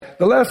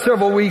The last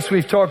several weeks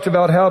we've talked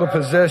about how to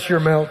possess your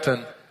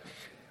mountain.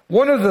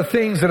 One of the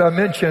things that I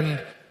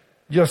mentioned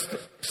just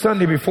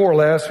Sunday before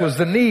last was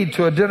the need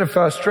to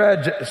identify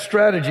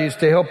strategies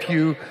to help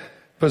you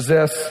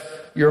possess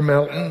your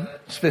mountain,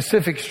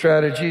 specific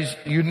strategies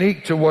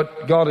unique to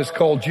what God has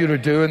called you to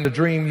do and the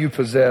dream you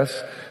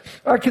possess.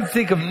 I can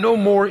think of no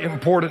more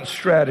important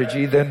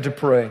strategy than to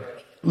pray,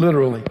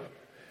 literally.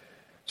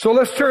 So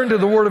let's turn to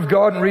the Word of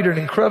God and read an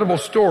incredible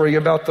story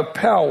about the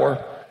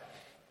power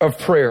of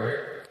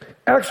prayer.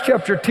 Acts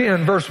chapter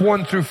 10, verse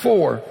 1 through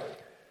 4.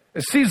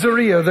 At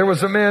Caesarea, there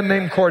was a man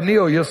named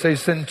Cornelius, a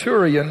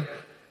centurion,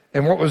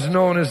 in what was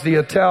known as the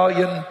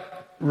Italian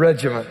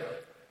regiment.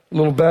 A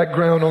little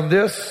background on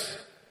this.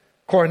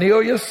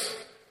 Cornelius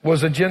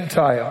was a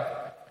Gentile.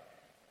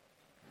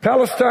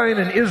 Palestine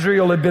and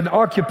Israel had been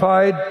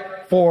occupied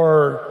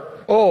for,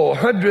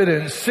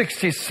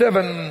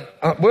 167,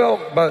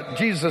 but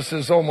Jesus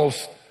has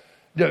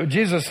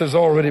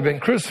already been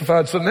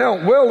crucified. So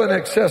now, well in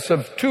excess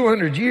of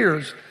 200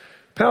 years,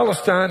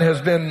 Palestine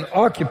has been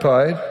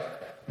occupied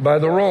by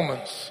the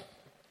Romans.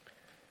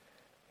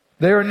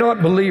 They are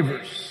not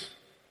believers.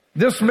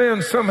 This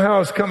man somehow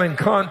has come in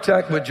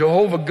contact with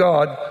Jehovah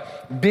God,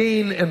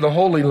 being in the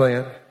Holy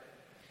Land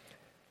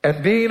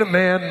and being a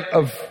man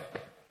of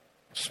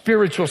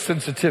spiritual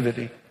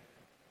sensitivity.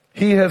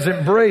 He has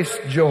embraced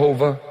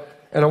Jehovah,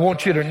 and I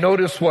want you to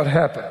notice what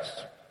happens.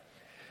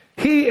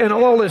 He and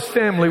all his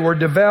family were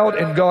devout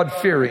and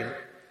God-fearing.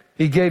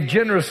 He gave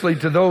generously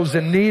to those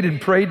in need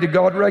and prayed to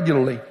God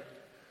regularly.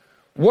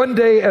 One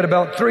day at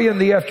about 3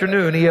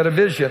 p.m, he had a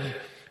vision.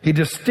 He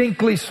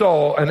distinctly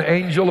saw an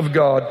angel of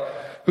God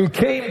who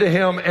came to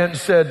him and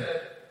said,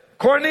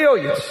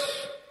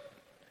 "Cornelius."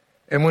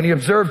 And when he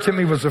observed him,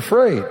 he was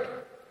afraid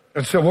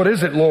and said, "What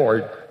is it,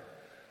 Lord?"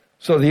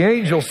 So the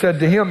angel said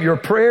to him, "Your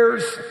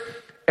prayers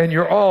and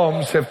your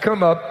alms have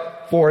come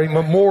up for a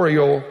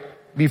memorial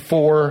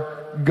before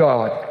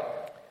God."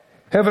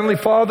 Heavenly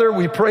Father,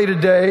 we pray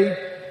today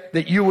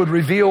that you would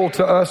reveal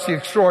to us the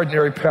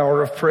extraordinary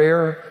power of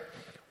prayer.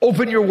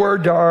 Open your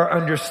word to our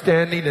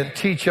understanding and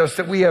teach us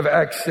that we have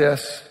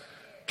access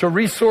to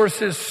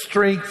resources,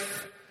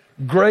 strength,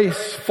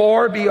 grace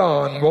far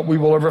beyond what we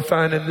will ever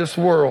find in this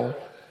world.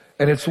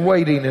 And it's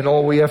waiting, and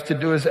all we have to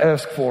do is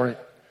ask for it.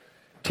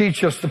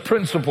 Teach us the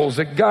principles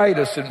that guide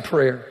us in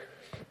prayer.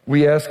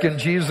 We ask in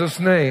Jesus'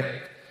 name.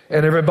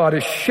 And everybody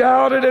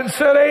shouted and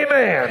said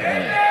amen.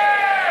 Amen.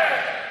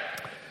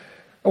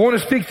 I want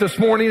to speak this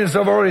morning, as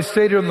I've already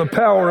stated, on the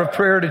power of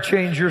prayer to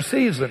change your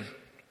season.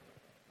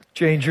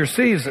 Change your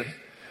season.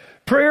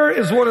 Prayer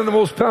is one of the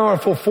most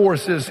powerful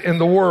forces in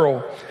the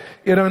world.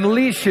 It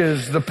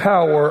unleashes the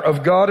power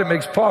of God. It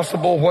makes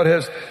possible what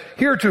has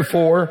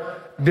heretofore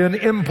been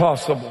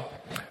impossible.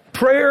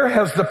 Prayer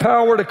has the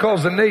power to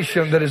cause a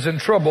nation that is in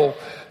trouble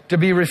to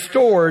be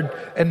restored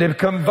and to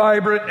become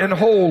vibrant and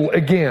whole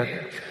again.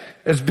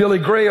 As Billy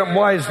Graham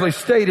wisely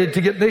stated,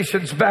 to get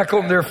nations back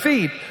on their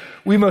feet,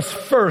 we must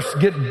first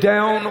get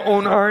down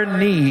on our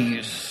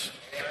knees.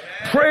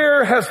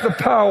 Prayer has the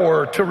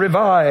power to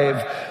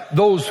revive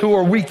those who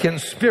are weak in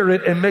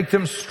spirit and make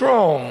them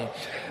strong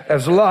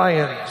as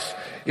lions.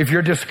 If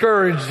you're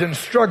discouraged and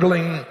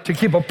struggling to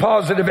keep a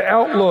positive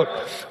outlook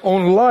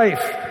on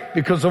life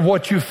because of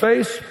what you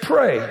face,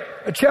 pray.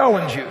 I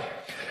challenge you.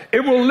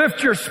 It will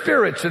lift your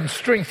spirits and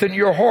strengthen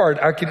your heart.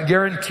 I can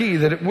guarantee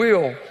that it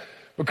will,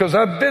 because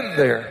I've been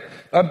there.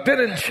 I've been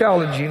in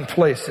challenging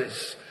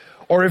places.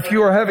 Or if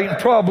you are having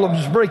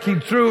problems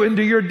breaking through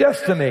into your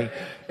destiny,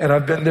 and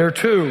I've been there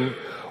too.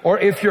 Or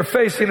if you're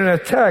facing an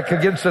attack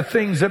against the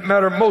things that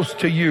matter most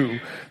to you,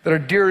 that are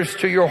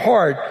dearest to your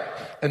heart,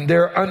 and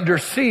they're under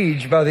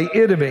siege by the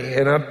enemy,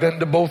 and I've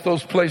been to both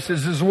those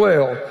places as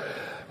well.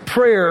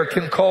 Prayer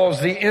can cause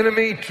the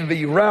enemy to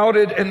be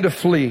routed and to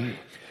flee.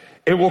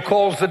 It will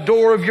cause the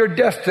door of your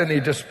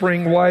destiny to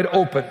spring wide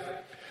open.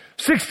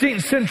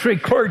 16th century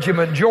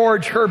clergyman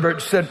George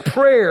Herbert said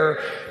prayer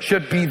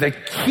should be the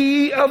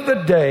key of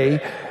the day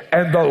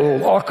and the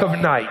lock of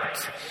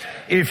night.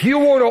 If you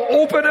want to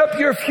open up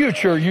your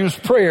future, use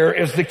prayer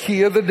as the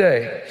key of the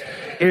day.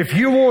 If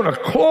you want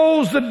to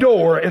close the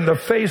door in the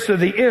face of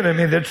the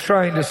enemy that's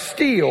trying to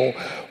steal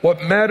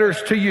what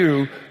matters to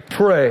you,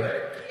 pray.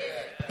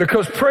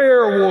 Because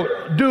prayer will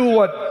do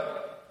what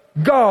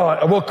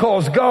God will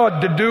cause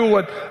God to do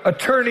what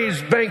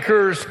attorneys,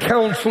 bankers,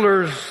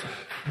 counselors,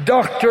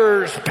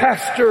 doctors,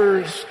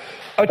 pastors,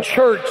 a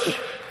church,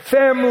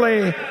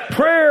 family.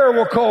 Prayer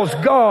will cause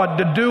God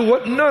to do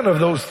what none of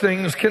those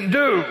things can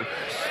do.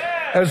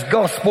 As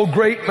gospel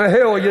great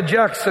Mahalia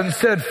Jackson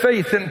said,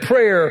 faith and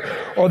prayer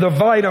are the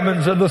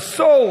vitamins of the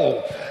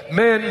soul.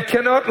 Man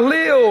cannot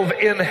live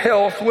in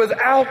health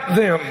without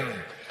them.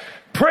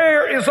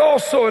 Prayer is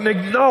also an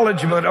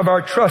acknowledgement of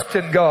our trust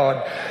in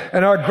God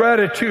and our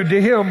gratitude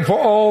to Him for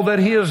all that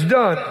He has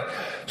done.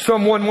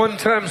 Someone one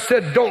time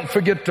said, don't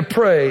forget to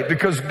pray,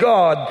 because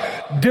God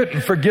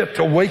didn't forget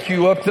to wake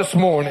you up this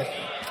morning.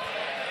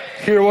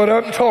 Hear what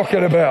I'm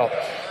talking about.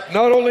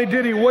 Not only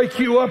did He wake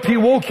you up, He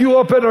woke you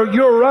up in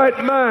your right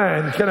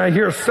mind. Can I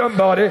hear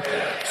somebody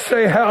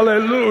say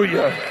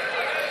hallelujah?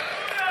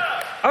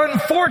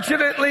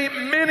 Unfortunately,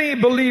 many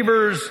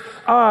believers'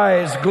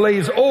 eyes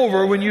glaze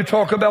over when you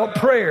talk about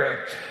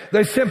prayer.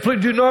 They simply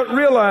do not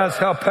realize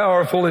how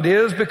powerful it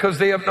is because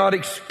they have not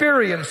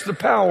experienced the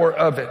power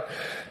of it.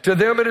 To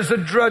them, it is a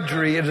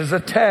drudgery. It is a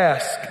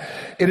task.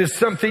 It is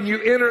something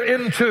you enter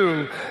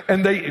into,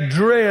 and they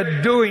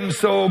dread doing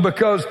so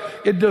because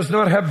it does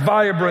not have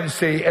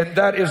vibrancy, and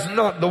that is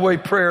not the way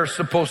prayer is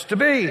supposed to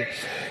be.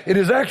 It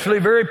is actually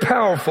very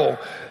powerful.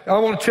 I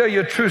want to tell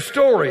you a true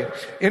story.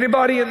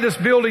 Anybody in this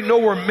building know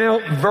where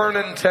Mount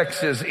Vernon,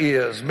 Texas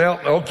is?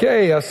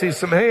 Okay, I see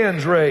some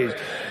hands raised.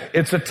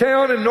 It's a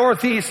town in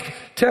northeast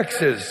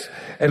Texas.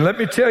 And let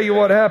me tell you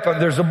what happened.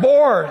 There's a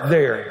bar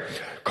there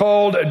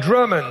called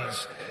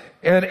Drummond's.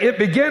 And it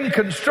began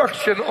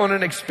construction on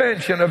an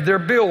expansion of their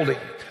building,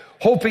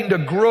 hoping to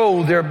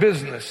grow their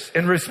business.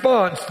 In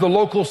response, the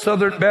local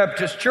Southern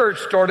Baptist Church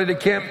started a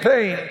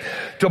campaign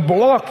to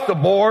block the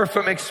bar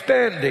from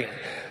expanding.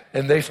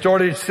 And they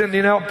started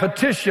sending out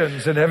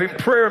petitions and having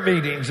prayer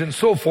meetings and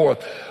so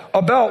forth.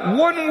 About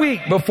 1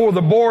 week before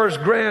the bar's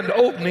grand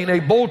opening, a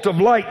bolt of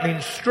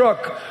lightning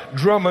struck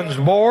Drummond's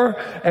bar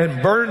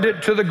and burned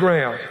it to the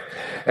ground.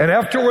 And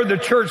afterward, the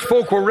church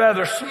folk were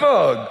rather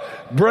smug,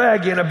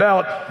 bragging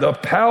about the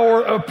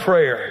power of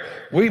prayer.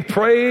 We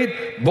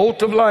prayed,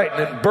 bolt of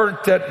lightning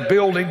burnt that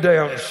building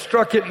down,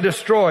 struck it and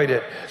destroyed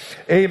it.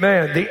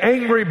 Amen. The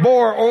angry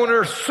bar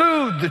owner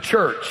sued the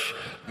church.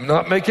 I'm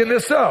not making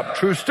this up.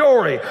 True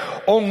story.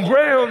 On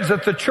grounds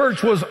that the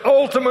church was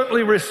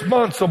ultimately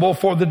responsible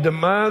for the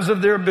demise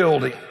of their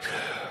building.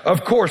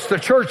 Of course, the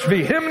church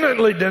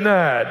vehemently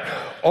denied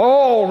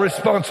all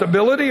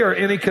responsibility or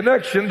any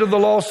connection to the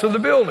loss of the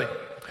building.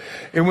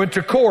 It went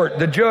to court.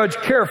 The judge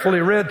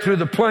carefully read through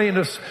the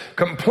plaintiff's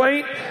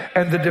complaint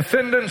and the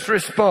defendant's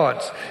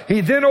response.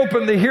 He then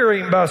opened the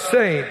hearing by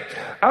saying,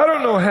 I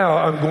don't know how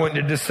I'm going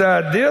to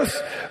decide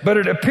this, but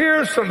it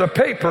appears from the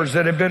papers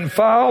that have been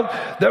filed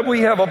that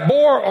we have a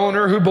bar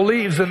owner who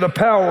believes in the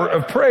power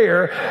of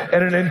prayer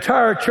and an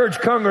entire church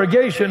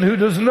congregation who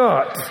does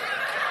not.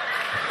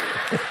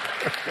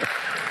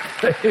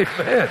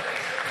 Amen.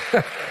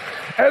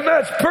 And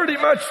that's pretty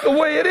much the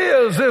way it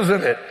is,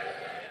 isn't it?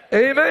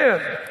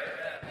 Amen.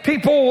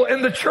 People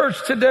in the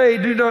church today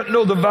do not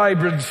know the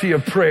vibrancy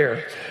of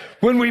prayer.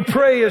 When we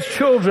pray as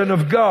children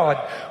of God,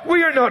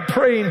 we are not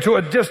praying to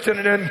a distant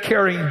and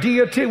uncaring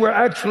deity. We're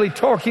actually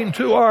talking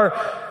to our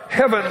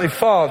Heavenly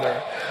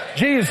Father.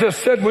 Jesus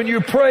said, when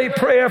you pray,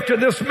 pray after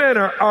this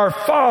manner, Our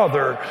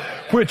Father,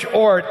 which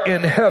art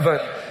in heaven,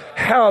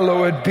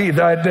 hallowed be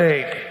thy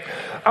name.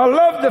 I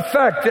love the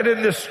fact that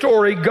in this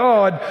story,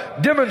 God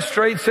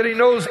demonstrates that He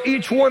knows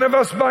each one of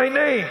us by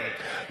name.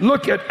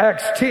 Look at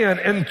Acts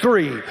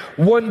 10:3.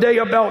 One day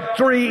about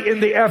 3 in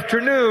the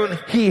afternoon,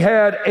 he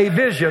had a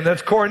vision.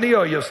 That's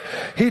Cornelius.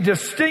 He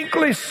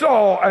distinctly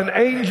saw an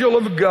angel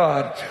of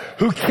God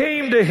who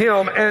came to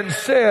him and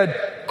said,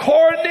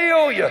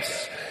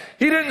 Cornelius.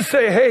 He didn't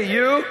say, hey,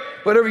 you,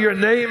 whatever your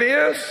name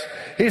is.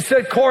 He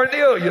said,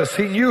 Cornelius.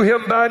 He knew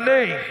him by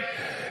name.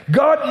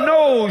 God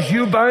knows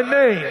you by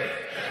name.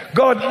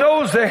 God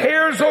knows the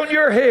hairs on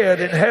your head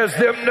and has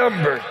them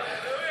numbered.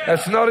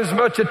 That's not as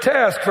much a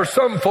task for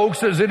some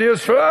folks as it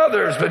is for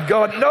others, but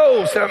God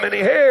knows how many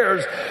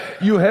hairs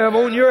you have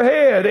on your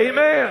head.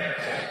 Amen.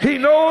 He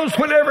knows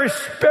when every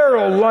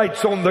sparrow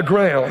lights on the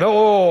ground.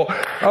 Oh,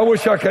 I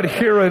wish I could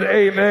hear an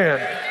amen.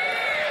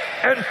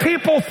 And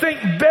people think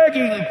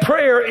begging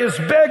prayer is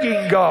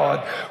begging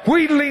God,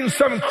 wheedling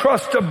some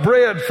crust of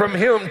bread from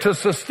Him to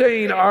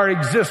sustain our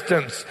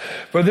existence.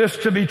 For this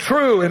to be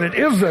true, and it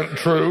isn't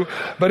true,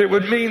 but it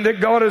would mean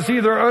that God is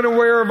either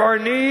unaware of our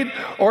need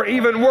or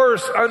even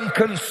worse,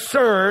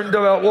 unconcerned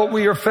about what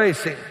we are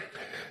facing.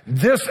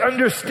 This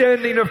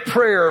understanding of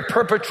prayer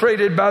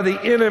perpetrated by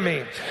the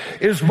enemy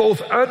is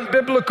both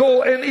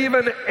unbiblical and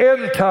even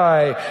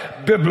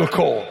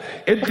anti-biblical.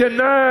 It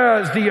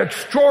denies the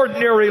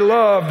extraordinary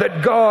love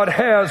that God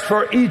has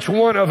for each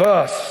one of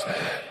us.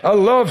 A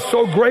love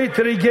so great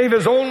that He gave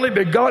His only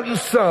begotten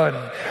Son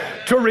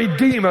to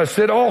redeem us.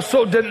 It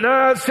also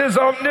denies His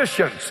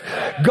omniscience.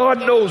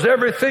 God knows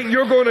everything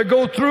you're going to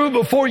go through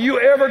before you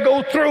ever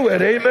go through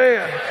it.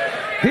 Amen.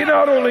 He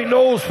not only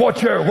knows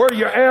where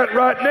you're at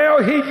right now,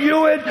 He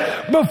knew it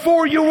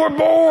before you were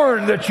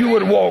born that you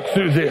would walk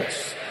through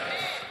this.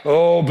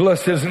 Oh,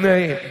 bless His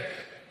name.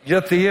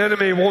 Yet the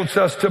enemy wants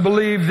us to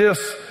believe this,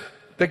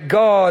 that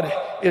God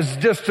is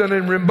distant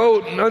and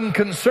remote and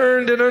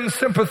unconcerned and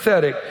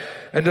unsympathetic.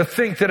 And to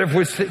think that if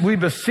we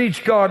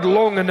beseech God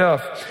long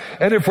enough,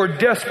 and if we're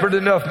desperate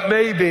enough,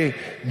 maybe,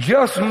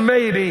 just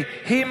maybe,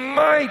 He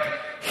might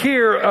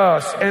hear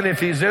us. And if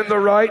He's in the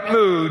right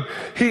mood,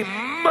 He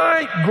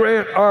might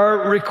grant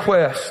our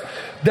request.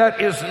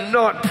 That is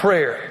not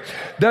prayer.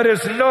 That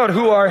is not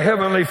who our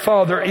Heavenly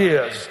Father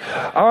is.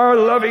 Our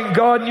loving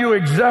God knew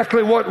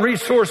exactly what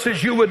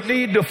resources you would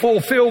need to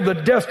fulfill the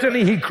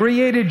destiny He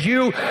created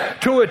you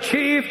to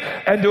achieve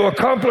and to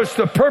accomplish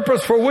the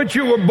purpose for which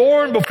you were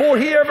born before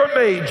He ever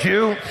made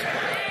you.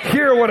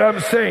 Hear what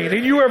I'm saying.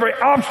 He knew every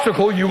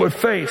obstacle you would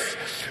face.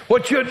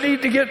 what you'd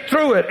need to get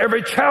through it,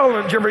 every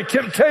challenge, every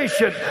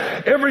temptation,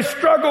 every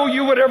struggle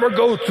you would ever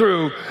go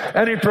through.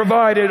 And He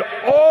provided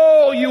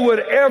all you would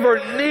ever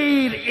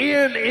need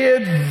in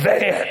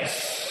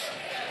advance.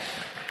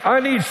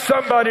 I need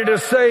somebody to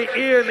say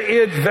in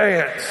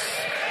advance.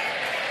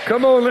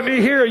 Come on, let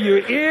me hear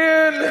you.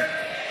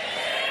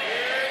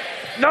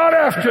 Not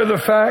after the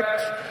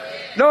fact.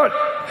 Not,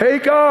 hey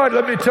God,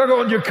 let me tug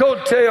on your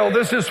coattail.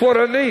 This is what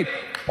I need.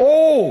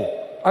 Oh,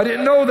 I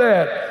didn't know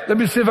that. Let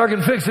me see if I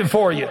can fix it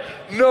for you.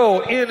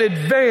 No, in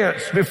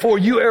advance, before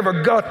you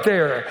ever got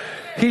there,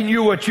 He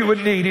knew what you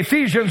would need.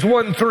 Ephesians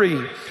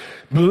 1:3.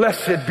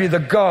 Blessed be the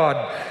God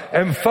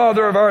and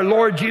Father of our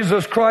Lord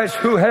Jesus Christ,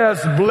 who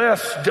has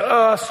blessed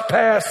us,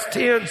 past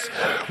tense,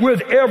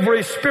 with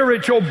every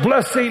spiritual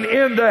blessing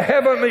in the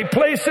heavenly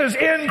places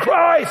in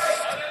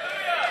Christ.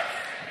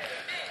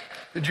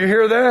 Did you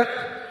hear that?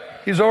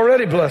 He's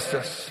already blessed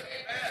us.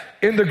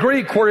 In the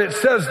Greek, where it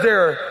says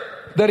there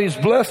that He's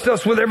blessed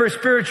us with every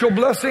spiritual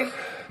blessing,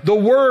 the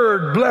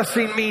word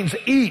blessing means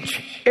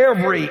each,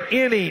 every,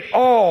 any,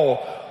 all,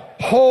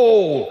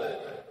 whole,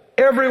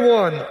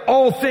 everyone,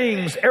 all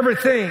things,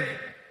 everything.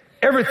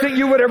 Everything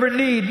you would ever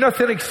need,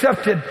 nothing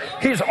excepted.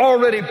 He's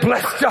already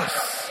blessed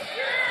us.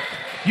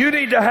 You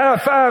need to high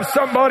five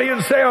somebody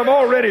and say, I'm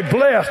already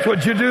blessed.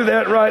 Would you do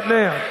that right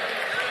now?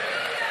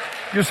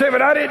 You say,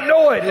 but I didn't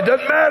know it. It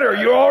doesn't matter.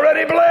 You're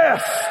already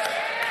blessed.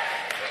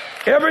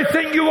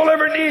 Everything you will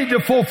ever need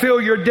to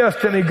fulfill your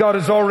destiny, God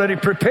has already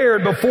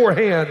prepared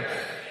beforehand.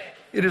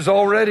 It has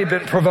already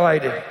been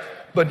provided.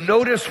 But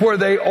notice where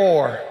they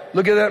are.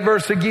 Look at that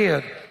verse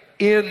again.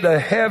 In the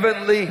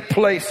heavenly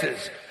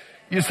places.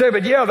 You say,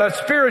 but yeah, that's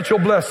spiritual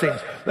blessings.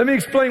 Let me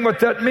explain what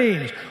that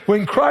means.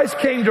 When Christ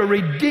came to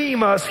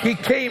redeem us, He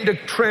came to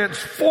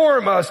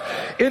transform us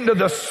into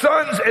the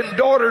sons and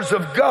daughters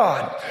of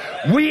God.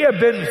 We have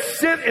been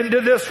sent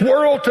into this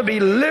world to be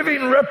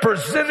living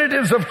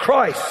representatives of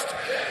Christ.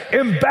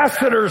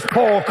 Ambassadors,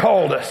 Paul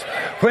called us.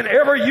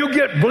 Whenever you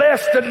get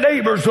blessed, the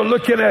neighbors are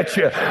looking at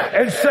you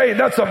and saying,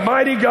 that's a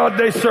mighty God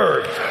they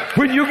serve.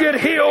 When you get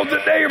healed,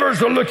 the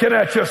neighbors are looking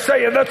at you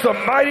saying, that's a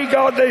mighty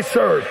God they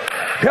serve.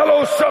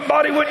 Hello,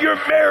 somebody, when your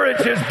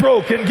marriage is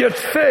broken, gets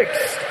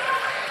fixed,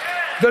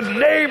 the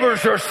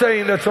neighbors are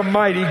saying, that's a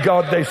mighty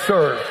God they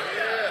serve.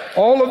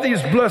 All of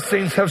these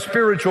blessings have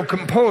spiritual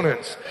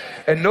components.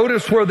 And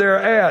notice where they're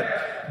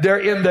at. They're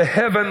in the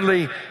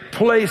heavenly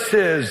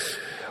places.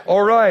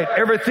 All right,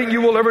 everything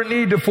you will ever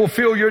need to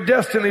fulfill your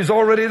destiny is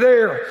already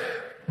there.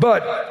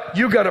 But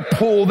you got to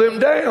pull them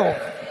down.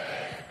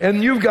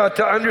 And you've got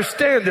to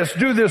understand this.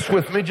 Do this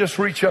with me. Just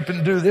reach up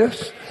and do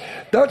this.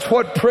 That's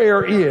what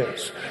prayer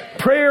is.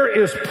 Prayer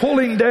is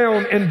pulling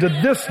down into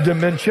this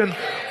dimension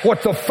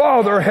what the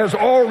Father has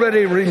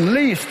already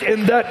released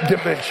in that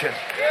dimension.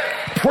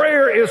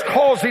 Prayer is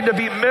causing to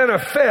be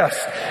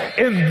manifest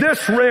in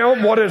this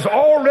realm what has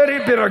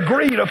already been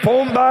agreed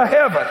upon by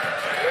heaven.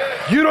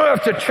 You don't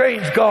have to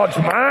change God's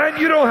mind.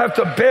 You don't have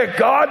to beg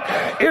God.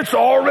 It's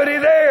already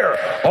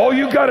there. All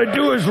you got to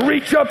do is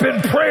reach up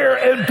in prayer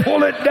and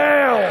pull it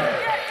down.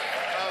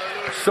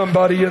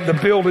 Somebody in the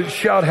building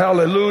shout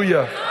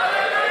hallelujah.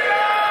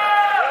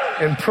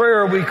 In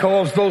prayer, we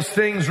cause those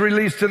things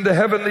released in the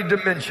heavenly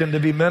dimension to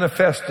be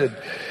manifested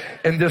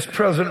in this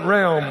present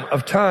realm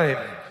of time.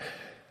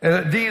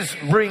 And these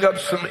bring up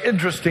some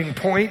interesting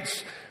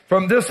points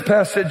from this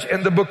passage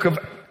in the book of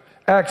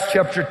Acts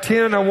chapter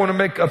 10. I want to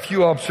make a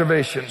few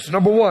observations.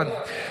 Number one,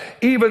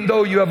 even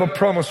though you have a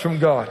promise from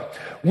God,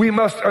 we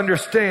must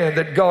understand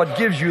that God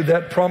gives you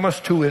that promise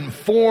to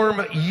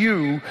inform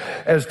you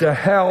as to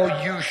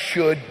how you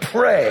should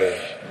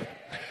pray.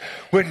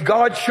 When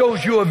God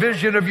shows you a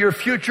vision of your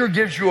future,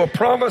 gives you a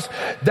promise,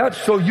 that's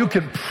so you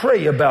can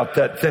pray about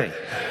that thing.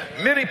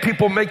 Many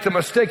people make the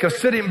mistake of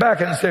sitting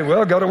back and say,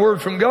 well, I got a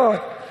word from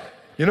God.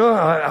 You know,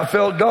 I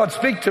felt God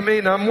speak to me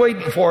and I'm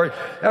waiting for it.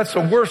 That's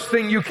the worst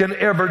thing you can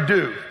ever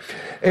do.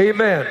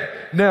 Amen.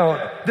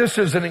 Now, this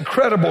is an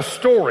incredible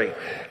story,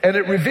 and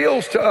it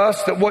reveals to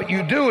us that what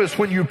you do is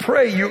when you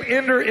pray, you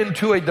enter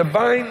into a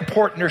divine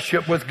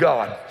partnership with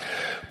God.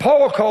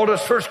 Paul called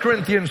us, 1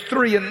 Corinthians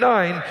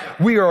 3:9,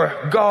 we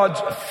are God's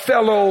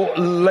fellow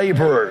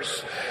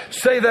laborers.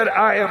 Say that,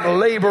 I am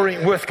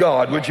laboring with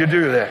God. Would you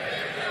do that?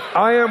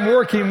 I am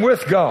working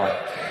with God.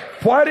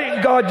 Why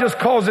didn't God just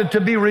cause it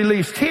to be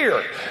released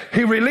here?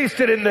 He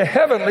released it in the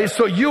heavenly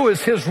so you as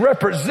His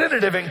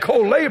representative and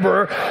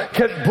co-laborer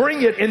can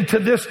bring it into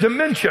this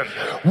dimension.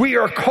 We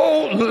are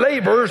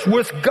co-laborers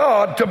with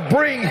God to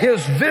bring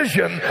His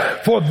vision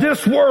for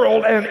this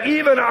world and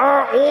even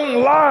our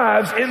own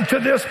lives into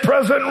this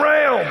present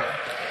realm.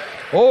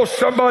 Oh,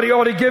 somebody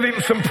ought to give Him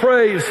some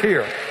praise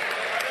here.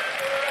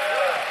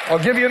 I'll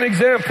give you an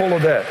example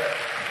of that.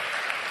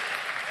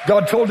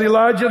 God told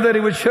Elijah that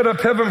He would shut up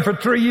heaven for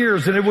 3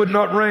 years and it would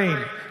not rain,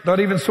 not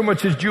even so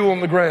much as dew on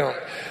the ground.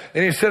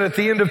 And He said at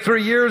the end of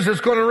 3 years it's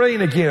going to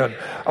rain again.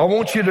 I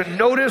want you to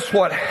notice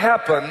what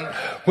happened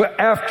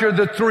after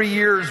the 3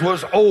 years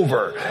was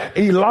over.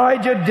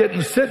 Elijah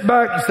didn't sit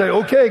back and say,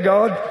 okay,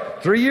 God,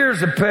 3 years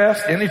have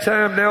passed. Any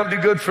time now would be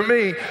good for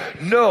me.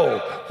 No.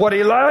 What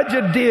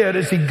Elijah did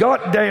is he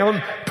got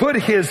down, put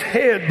his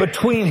head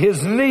between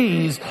his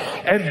knees,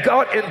 and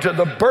got into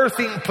the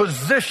birthing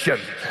position.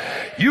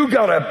 You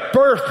gotta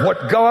birth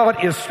what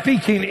God is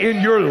speaking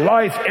in your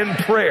life in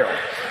prayer.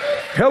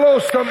 Hello,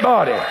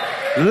 somebody.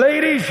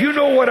 Ladies, you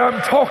know what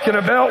I'm talking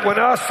about when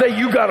I say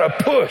you gotta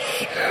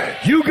push.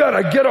 You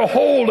gotta get a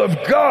hold of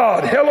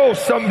God. Hello,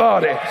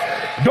 somebody.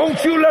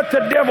 Don't you let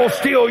the devil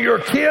steal your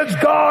kids.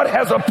 God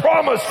has a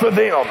promise for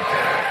them.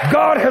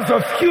 God has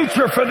a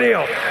future for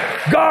them.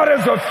 God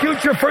has a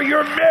future for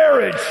your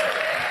marriage.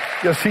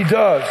 Yes, he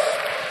does.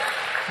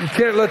 You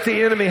can't let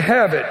the enemy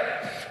have it.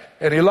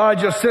 And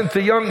Elijah sent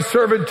the young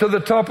servant to the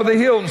top of the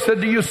hill and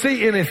said, do you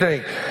see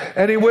anything?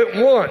 And he went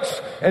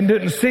once and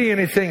didn't see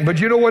anything. But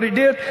you know what he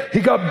did? He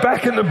got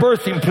back in the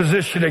birthing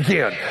position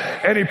again.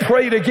 And he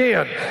prayed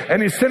again.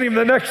 And he sent him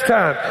the next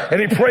time.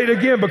 And he prayed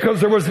again because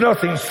there was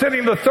nothing. Sent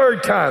him the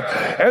third time.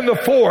 And the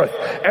fourth.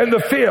 And the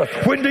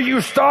fifth. When do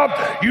you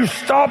stop? You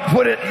stop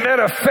when it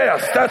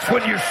manifests. That's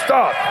when you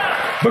stop.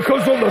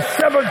 Because on the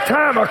seventh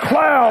time, a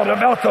cloud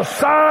about the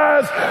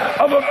size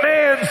of a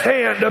man's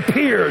hand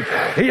appeared.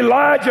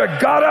 Elijah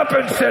got up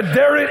and said,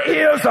 there it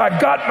is. I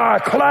got my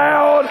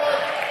cloud.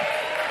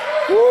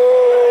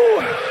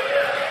 Woo!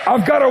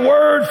 I've got a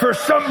word for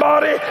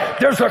somebody.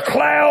 There's a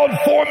cloud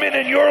forming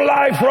in your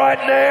life right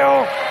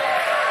now.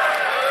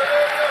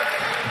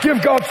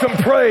 Give God some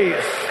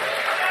praise.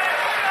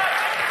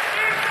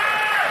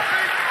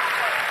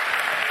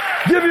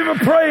 Give him a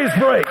praise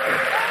break.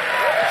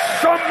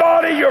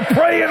 Somebody, you're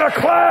praying a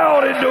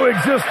cloud into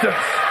existence.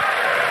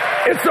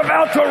 It's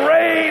about to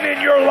rain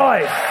in your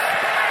life.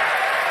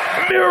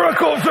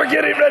 Miracles are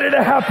getting ready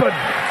to happen.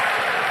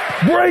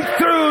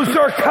 Breakthroughs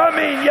are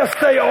coming. Yes,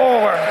 they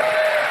are.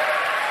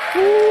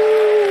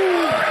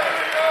 Woo.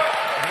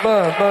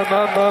 My.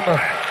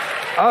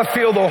 I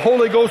feel the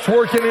Holy Ghost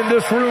working in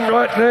this room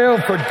right now.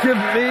 Forgive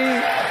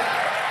me.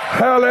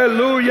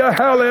 Hallelujah,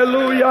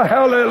 hallelujah,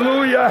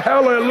 hallelujah,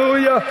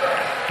 hallelujah.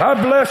 I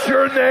bless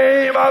your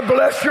name. I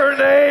bless your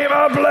name.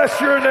 I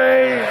bless your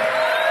name.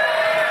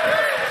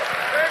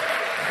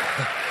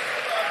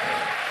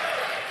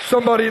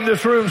 Somebody in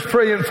this room is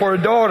praying for a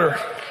daughter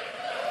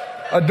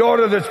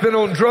that's been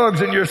on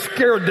drugs, and you're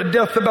scared to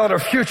death about her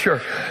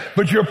future.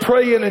 But you're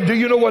praying, and do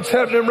you know what's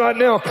happening right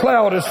now? A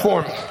cloud is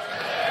forming.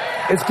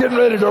 It's getting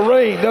ready to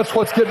rain. That's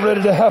what's getting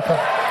ready to happen.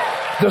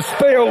 The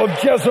spell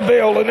of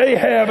Jezebel and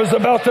Ahab is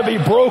about to be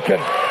broken.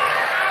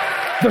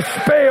 The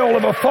spell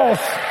of a false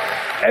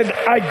and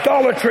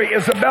idolatry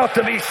is about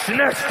to be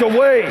snatched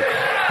away.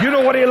 You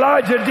know what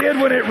Elijah did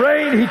when it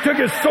rained? He took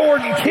his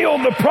sword and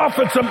killed the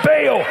prophets of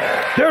Baal.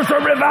 There's a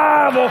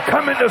revival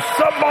coming to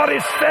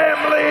somebody's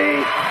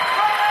family.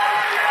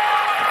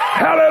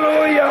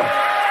 Hallelujah.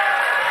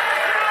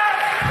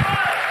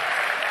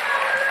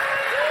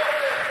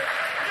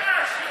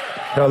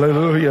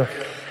 Hallelujah.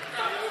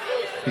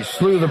 He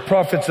slew the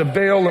prophets of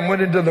Baal and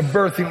went into the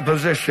birthing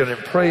position and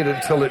prayed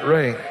until it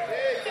rained.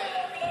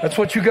 That's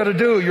what you got to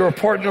do. You're a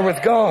partner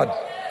with God.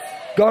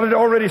 God had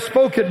already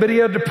spoken, but he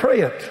had to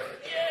pray it.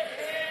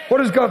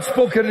 What has God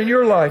spoken in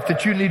your life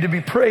that you need to be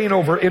praying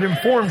over? It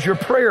informs your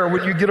prayer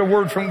when you get a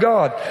word from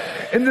God.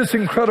 In this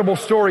incredible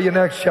story in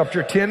Acts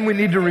chapter 10, we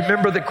need to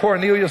remember that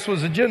Cornelius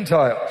was a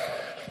Gentile.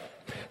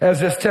 As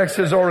this text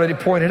has already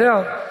pointed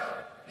out,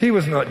 he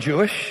was not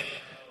Jewish.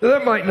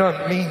 That might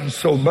not mean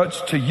so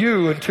much to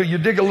you until you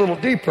dig a little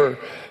deeper,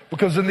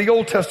 because in the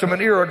Old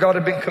Testament era, God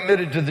had been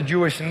committed to the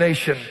Jewish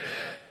nation.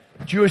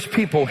 Jewish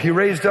people. He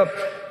raised up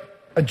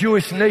a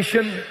Jewish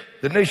nation,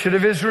 the nation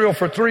of Israel,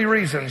 for three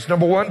reasons.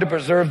 Number one, to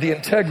preserve the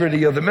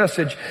integrity of the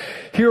message.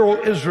 Hear,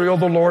 O Israel,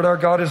 the Lord our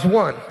God is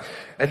one,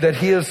 and that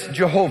he is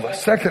Jehovah.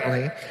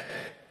 Secondly,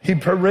 he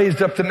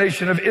raised up the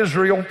nation of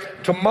Israel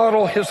to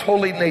model his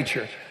holy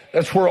nature.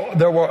 That's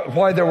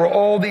why there were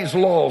all these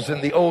laws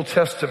in the Old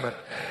Testament.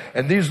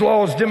 And these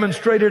laws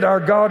demonstrated our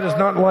God is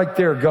not like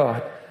their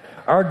God.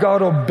 Our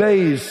God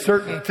obeys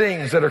certain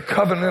things that are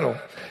covenantal.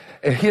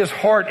 And his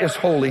heart is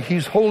holy.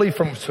 He's holy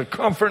from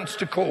circumference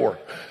to core,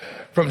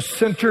 from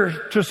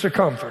center to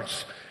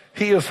circumference.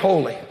 He is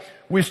holy.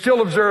 We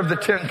still observe the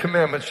 10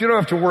 commandments. You don't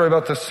have to worry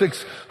about the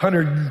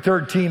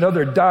 613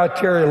 other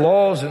dietary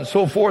laws and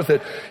so forth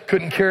that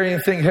couldn't carry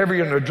anything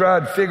heavier than a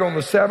dried fig on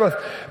the Sabbath.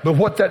 But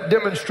what that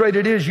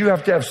demonstrated is you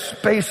have to have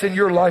space in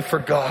your life for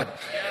God.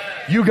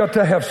 You got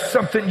to have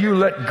something you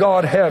let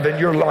God have in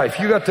your life.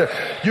 You got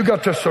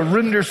to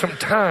surrender some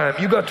time.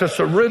 You got to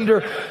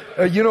surrender,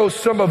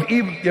 some of,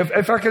 even,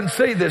 if I can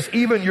say this,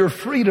 even your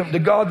freedom to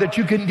God, that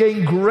you can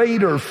gain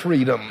greater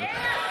freedom.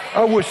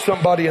 I wish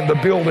somebody in the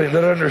building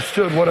that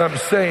understood what I'm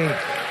saying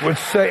would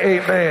say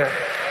amen.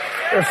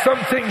 There's some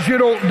things you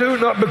don't do,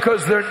 not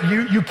because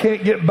you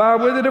can't get by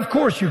with it. Of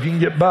course you can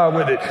get by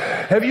with it.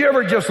 Have you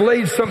ever just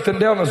laid something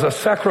down as a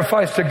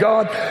sacrifice to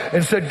God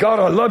and said, God,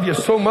 I love you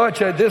so much.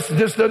 This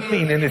doesn't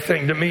mean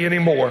anything to me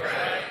anymore.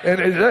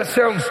 And that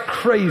sounds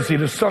crazy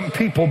to some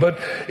people, but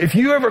if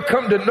you ever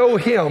come to know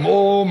him,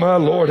 oh my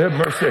Lord, have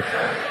mercy.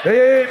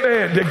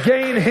 Amen. To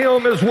gain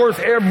him is worth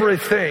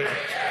everything.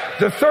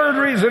 The third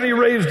reason he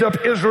raised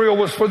up Israel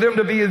was for them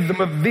to be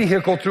the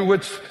vehicle through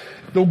which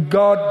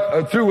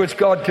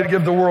God could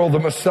give the world the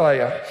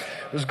Messiah.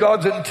 It was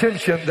God's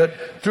intention that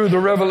through the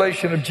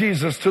revelation of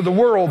Jesus to the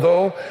world,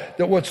 though,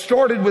 that what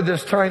started with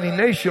this tiny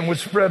nation would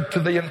spread to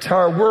the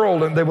entire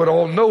world and they would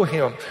all know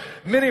him.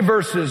 Many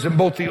verses in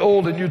both the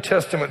Old and New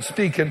Testament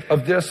speak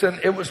of this, and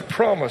it was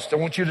promised. I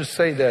want you to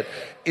say that.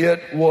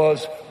 It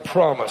was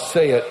promised.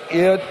 Say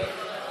it.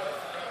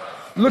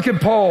 Look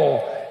at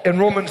Paul in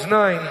Romans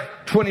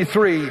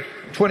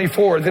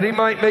 9:23-24, that he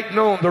might make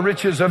known the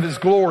riches of his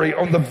glory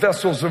on the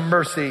vessels of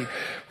mercy,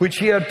 which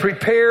he had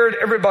prepared.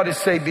 Everybody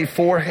say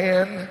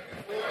beforehand.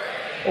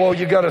 Oh,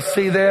 you got to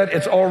see that.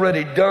 It's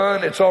already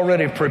done. It's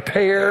already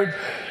prepared.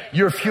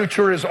 Your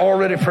future is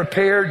already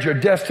prepared. Your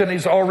destiny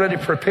is already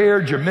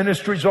prepared. Your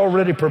ministry is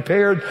already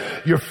prepared.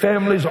 Your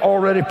family's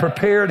already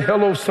prepared.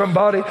 Hello,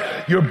 somebody.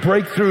 Your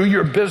breakthrough,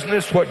 your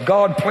business, what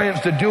God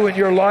plans to do in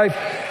your life,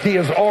 he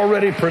has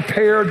already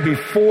prepared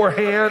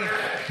beforehand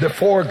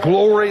for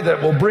glory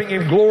that will bring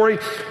him glory.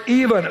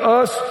 Even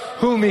us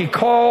whom he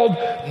called,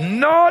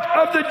 not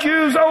of the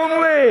Jews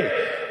only,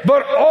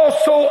 but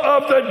also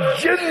of the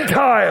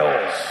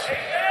Gentiles.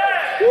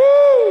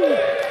 Woo!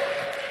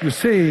 You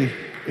see,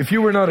 if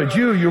you were not a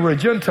Jew, you were a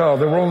Gentile.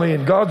 There were only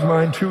in God's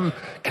mind two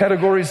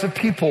categories of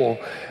people.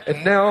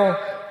 And now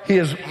he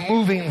is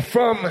moving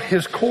from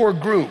his core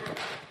group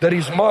that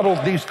he's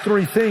modeled these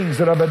three things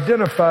that I've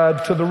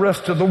identified to the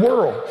rest of the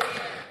world.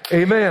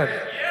 Amen.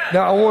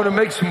 Now I want to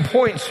make some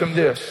points from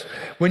this.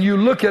 When you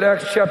look at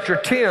Acts chapter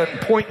 10,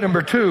 point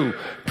number 2,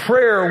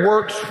 prayer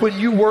works when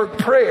you work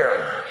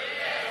prayer.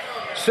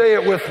 Say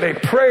it with me.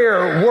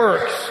 Prayer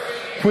works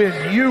when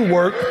you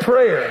work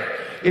prayer.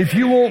 If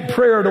you want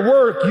prayer to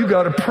work, you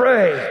got to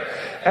pray.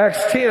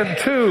 Acts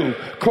 10:2,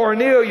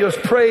 Cornelius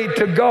prayed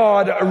to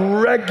God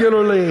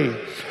regularly.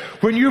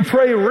 When you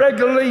pray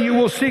regularly, you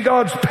will see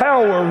God's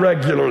power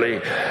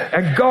regularly.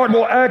 And God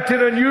will act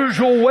in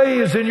unusual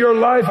ways in your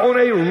life on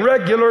a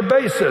regular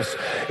basis.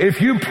 If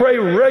you pray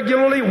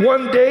regularly,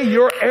 one day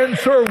your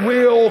answer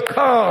will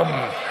come.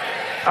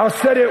 I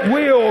said it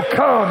will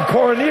come.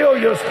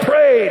 Cornelius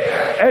prayed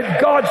and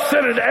God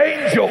sent an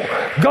angel.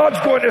 God's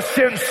going to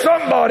send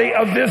somebody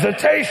a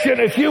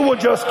visitation if you will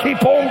just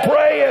keep on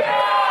praying.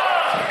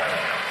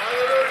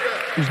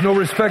 There's no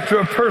respecter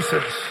of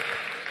persons.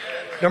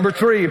 Number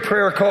 3,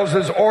 prayer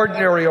causes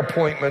ordinary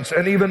appointments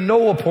and even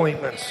no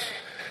appointments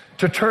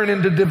to turn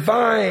into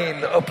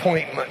divine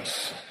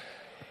appointments.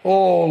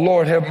 Oh,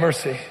 Lord, have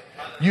mercy.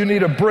 You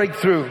need a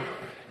breakthrough.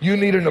 You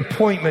need an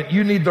appointment.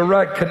 You need the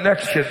right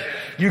connection.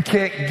 You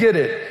can't get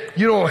it.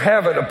 You don't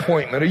have an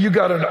appointment, or you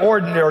got an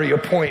ordinary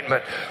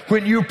appointment.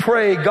 When you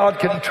pray, God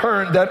can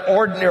turn that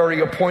ordinary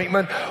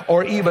appointment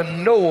or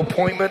even no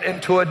appointment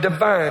into a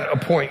divine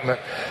appointment.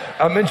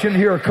 I mentioned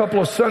here a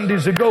couple of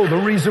Sundays ago the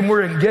reason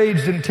we're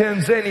engaged in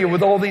Tanzania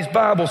with all these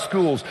Bible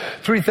schools.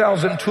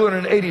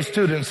 3,280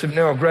 students have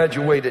now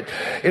graduated,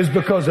 is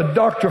because a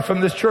doctor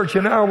from this church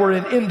and I were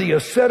in India,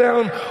 sat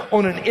down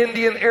on an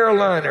Indian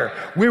airliner.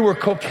 We were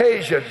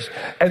Caucasians,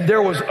 and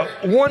there was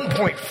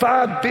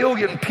 1.5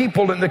 billion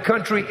people in the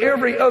country.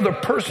 Every other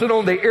person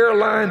on the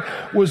airline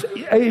was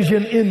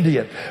Asian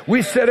Indian.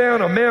 We sat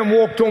down, a man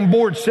walked on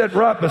board, sat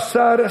right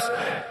beside us,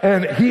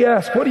 and he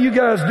asked, "What are you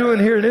guys doing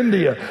here in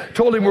India?"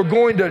 Told him we're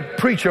going to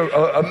preach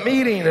a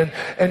meeting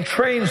and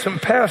train some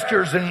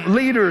pastors and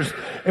leaders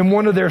in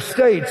one of their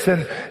states.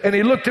 And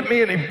he looked at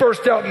me and he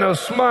burst out in a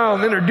smile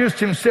and introduced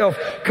himself.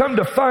 Come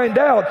to find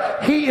out,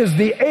 he is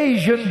the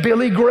Asian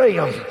Billy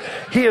Graham.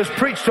 He has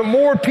preached to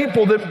more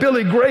people than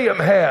Billy Graham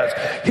has.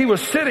 He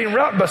was sitting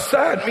right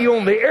beside me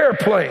on the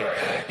airplane.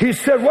 He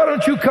said, "Why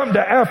don't you come to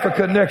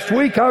Africa next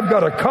week? I've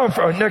got a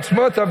conference, next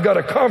month I've got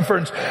a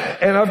conference,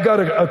 and I've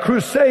got a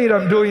crusade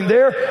I'm doing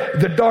there."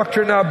 The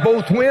doctor and I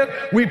both went.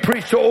 We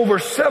preached to over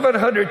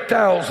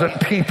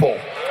 700,000 people.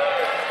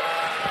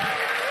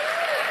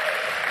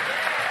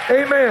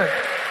 Amen.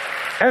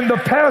 And the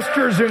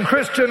pastors and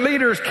Christian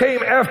leaders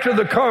came after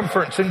the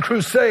conference and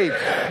crusade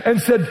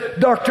and said,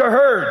 "Dr.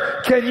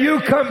 Hurd, can you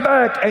come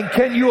back and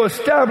can you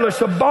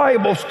establish a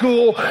Bible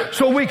school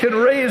so we can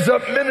raise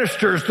up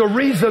ministers?" The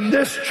reason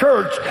this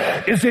church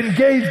is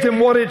engaged in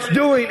what it's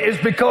doing is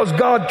because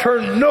God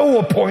turned no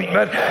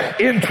appointment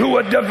into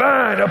a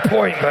divine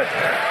appointment.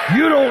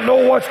 You don't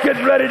know what's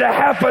getting ready to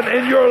happen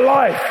in your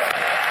life.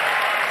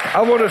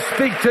 I want to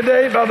speak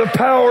today by the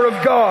power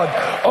of God.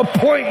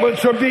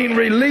 Appointments are being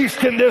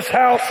released in this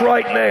house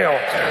right now.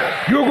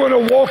 You're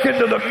going to walk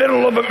into the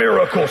middle of a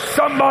miracle.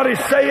 Somebody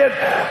say it.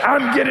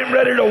 I'm getting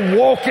ready to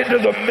walk into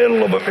the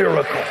middle of a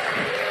miracle.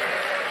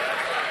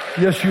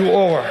 Yes, you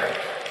are.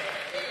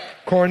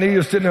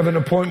 Cornelius didn't have an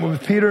appointment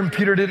with Peter, and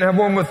Peter didn't have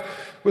one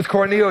with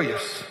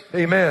Cornelius.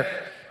 Amen.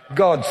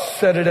 God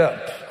set it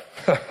up.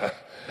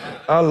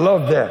 I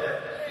love that.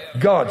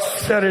 God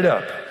set it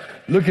up.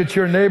 Look at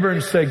your neighbor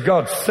and say,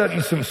 "God's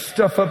setting some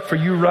stuff up for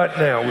you right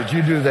now." Would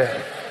you do that?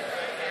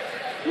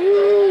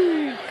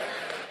 Woo.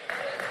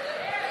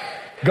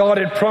 God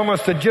had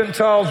promised the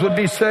Gentiles would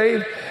be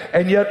saved,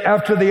 and yet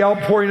after the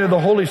outpouring of the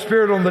Holy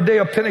Spirit on the day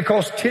of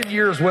Pentecost, 10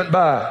 years went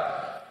by.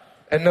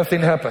 and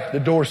nothing happened. The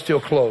door's still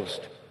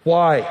closed.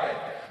 Why?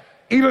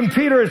 Even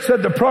Peter had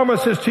said, the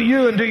promise is to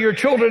you and to your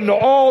children, to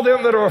all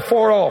them that are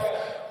afar off.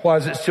 Why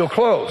is it still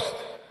closed?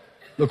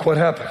 Look what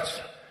happens.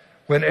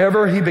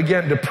 Whenever he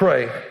began to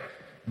pray,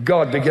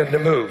 God began to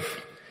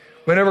move.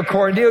 Whenever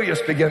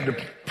Cornelius began to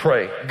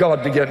pray,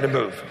 God began to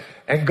move.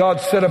 And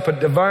God set up a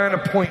divine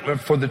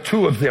appointment for the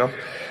two of them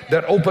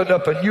that opened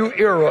up a new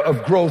era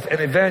of growth and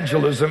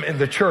evangelism in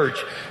the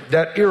church.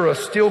 That era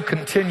still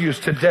continues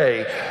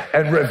today,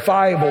 and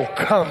revival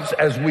comes,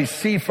 as we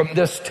see from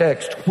this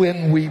text,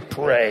 when we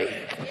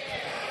pray.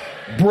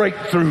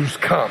 Breakthroughs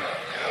come.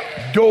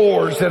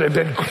 Doors that have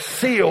been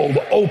sealed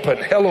open.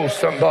 Hello,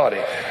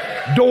 somebody.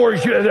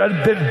 Doors that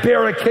have been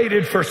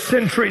barricaded for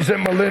centuries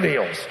and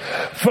millennials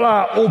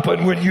fly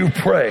open when you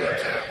pray.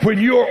 When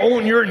you're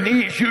on your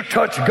knees, you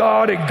touch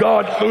God, and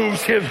God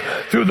moves him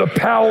through the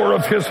power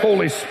of his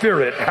Holy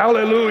Spirit.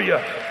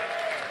 Hallelujah.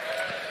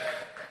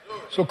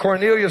 So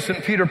Cornelius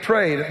and Peter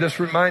prayed, and this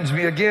reminds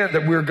me again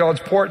that we're God's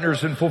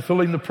partners in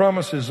fulfilling the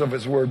promises of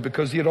his word,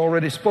 because he had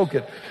already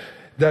spoken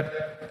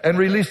that and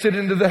released it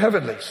into the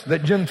heavenlies,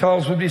 that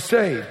Gentiles would be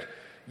saved.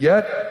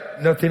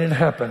 Yet nothing had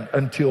happened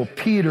until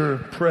Peter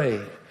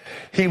prayed.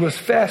 He was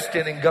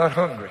fasting and got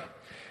hungry.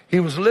 He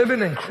was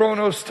living in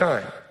Chronos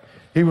time.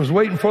 He was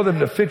waiting for them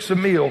to fix a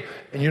meal.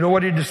 And you know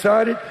what he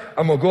decided?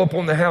 I'm going to go up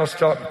on the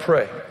housetop and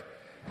pray.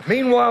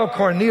 Meanwhile,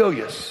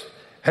 Cornelius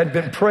had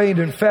been praying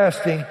and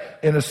fasting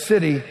in a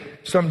city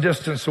some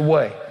distance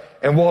away.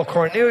 And while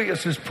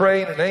Cornelius is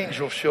praying, an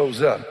angel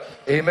shows up.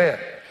 Amen.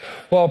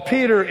 While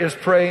Peter is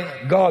praying,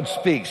 God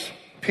speaks.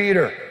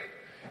 Peter,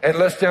 and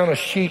lets down a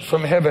sheet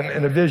from heaven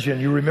in a vision.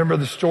 You remember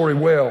the story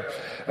well.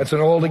 That's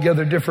an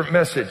altogether different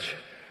message.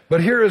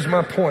 But here is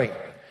my point.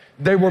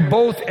 They were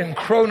both in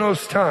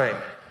Chronos time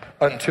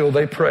until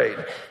they prayed.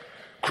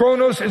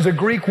 Chronos is a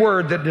Greek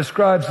word that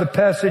describes the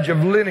passage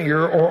of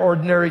linear or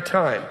ordinary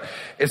time.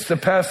 It's the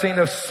passing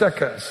of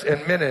seconds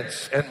and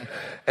minutes, and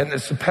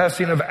it's the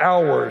passing of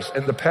hours,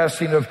 and the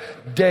passing of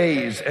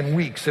days and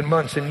weeks and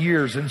months and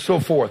years and so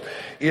forth.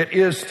 It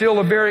is still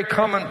a very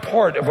common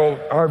part of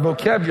our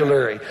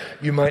vocabulary.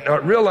 You might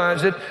not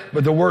realize it,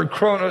 but the word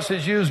chronos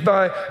is used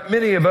by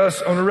many of us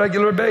on a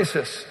regular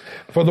basis.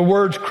 For the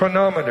words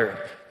chronometer,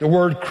 the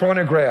word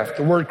chronograph,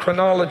 the word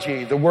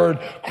chronology, the word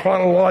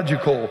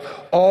chronological,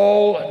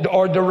 all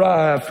are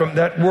derived from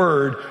that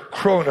word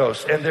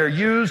chronos, and they're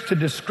used to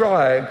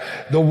describe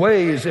the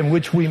ways in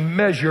which we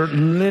measure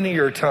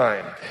linear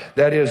time.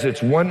 That is,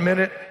 it's 1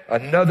 minute,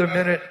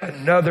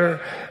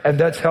 another, and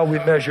that's how we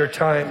measure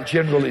time,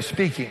 generally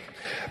speaking.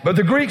 But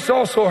the Greeks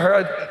also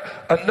had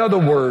another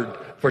word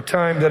for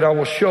time that I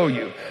will show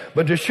you.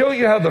 But to show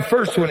you how the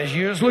first one is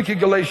used, look at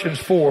Galatians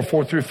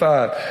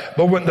 4:4-5.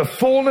 But when the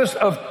fullness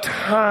of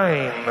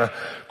time,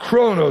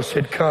 Chronos,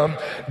 had come,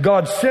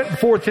 God sent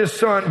forth his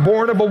son,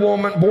 born of a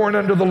woman, born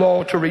under the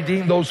law, to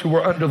redeem those who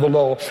were under the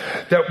law,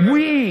 that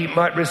we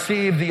might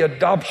receive the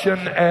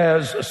adoption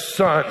as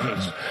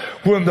sons.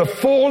 When the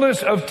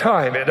fullness of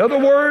time, in other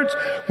words,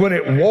 when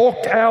it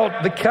walked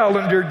out the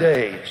calendar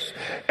days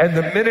and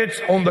the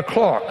minutes on the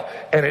clock,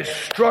 and it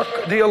struck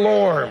the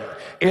alarm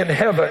in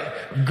heaven,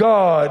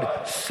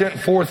 God sent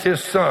forth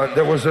his son.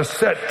 There was a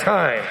set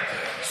time.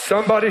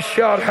 Somebody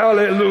shout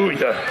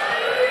hallelujah.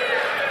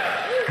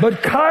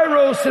 But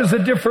kairos is a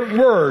different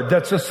word.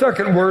 That's the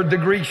second word the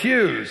Greeks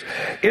use.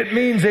 It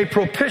means a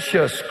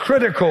propitious,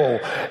 critical,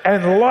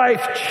 and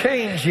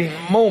life-changing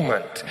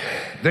moment.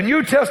 The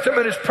New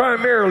Testament is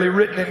primarily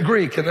written in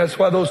Greek, and that's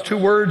why those two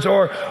words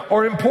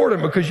are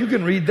important, because you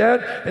can read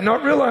that and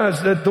not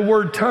realize that the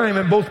word time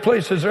in both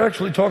places are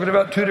actually talking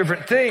about two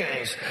different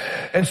things.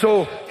 And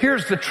so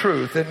here's the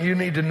truth, and you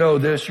need to know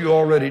this. You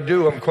already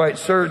do, I'm quite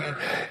certain.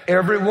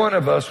 Every one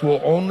of us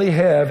will only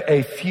have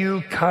a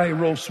few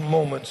kairos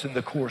moments in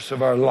the course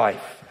of our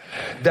life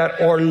that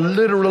are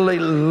literally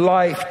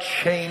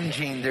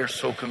life-changing. They're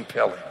so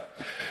compelling.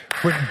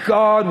 When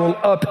God will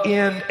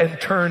upend and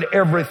turn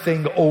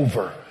everything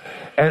over,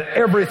 and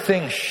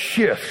everything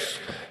shifts,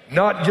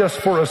 not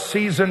just for a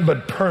season,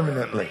 but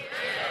permanently.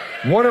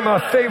 One of my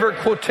favorite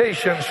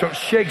quotations from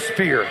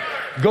Shakespeare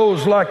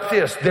goes like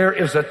this: there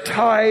is a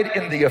tide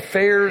in the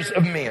affairs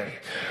of men,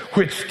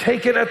 which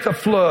taken at the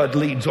flood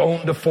leads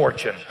on to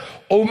fortune.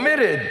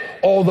 Omitted,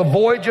 all the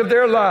voyage of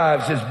their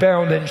lives is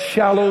bound in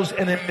shallows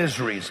and in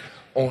miseries.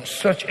 On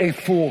such a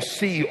full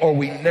sea are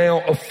we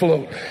now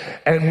afloat,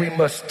 and we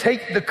must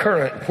take the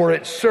current where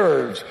it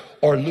serves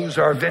or lose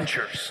our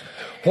ventures.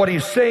 What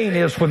he's saying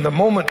is, when the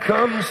moment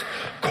comes,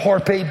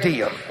 carpe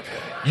diem.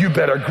 You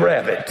better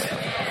grab it.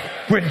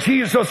 When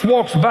Jesus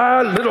walks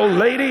by, little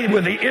lady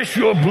with the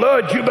issue of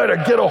blood, you better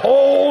get a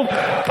hold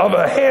of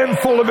a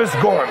handful of his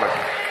garment.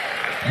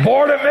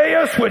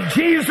 Bartimaeus, when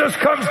Jesus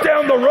comes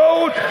down the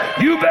road,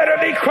 you better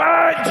be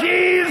crying,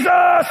 Jesus,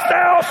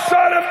 thou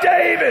son of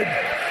David.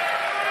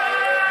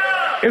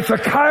 It's a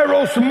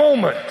kairos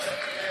moment.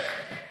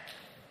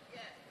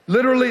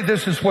 Literally,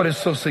 this is what is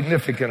so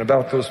significant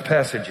about those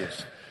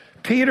passages.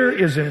 Peter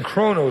is in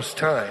chronos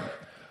time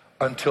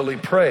until he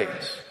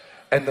prays.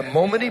 And the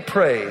moment he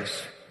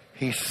prays,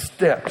 he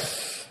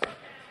steps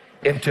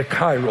into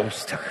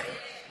Kairos time.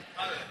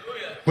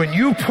 When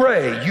you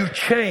pray, you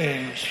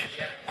change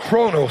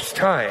Chronos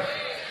time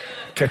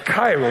to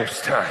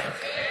Kairos time.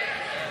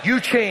 You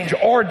change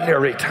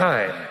ordinary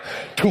time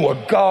to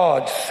a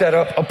God set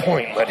up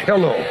appointment.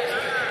 Hello.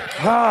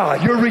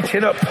 You're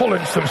reaching up,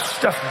 pulling some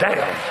stuff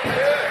down.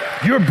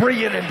 You're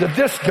bringing into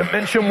this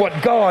dimension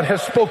what God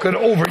has spoken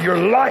over your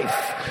life.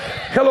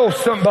 Hello,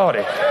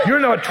 somebody. You're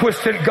not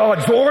twisting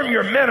God's arm.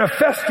 You're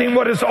manifesting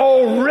what has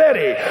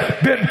already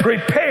been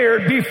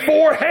prepared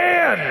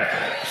beforehand.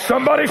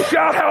 Somebody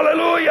shout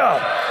hallelujah.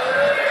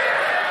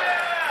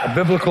 A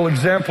biblical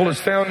example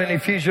is found in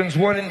Ephesians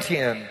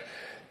 1:10,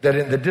 that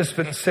in the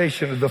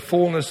dispensation of the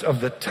fullness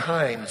of the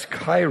times,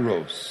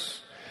 Kairos,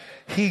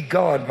 He,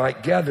 God,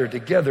 might gather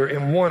together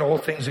in one all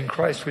things in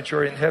Christ which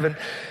are in heaven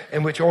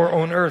and which are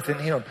on earth in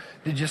Him.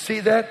 Did you see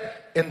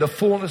that? In the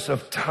fullness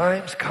of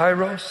times,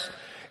 Kairos.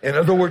 In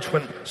other words,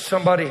 when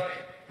somebody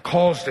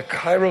caused a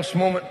Kairos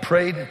moment,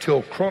 prayed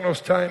until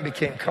Chronos time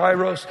became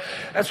Kairos.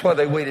 That's why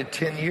they waited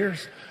 10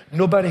 years.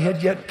 Nobody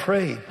had yet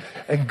prayed,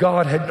 and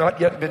God had not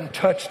yet been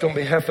touched on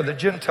behalf of the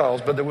Gentiles.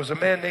 But there was a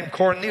man named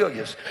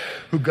Cornelius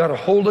who got a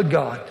hold of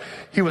God.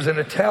 He was an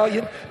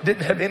Italian,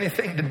 didn't have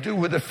anything to do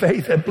with the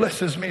faith. That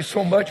blesses me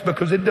so much,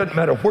 because it doesn't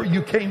matter where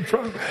you came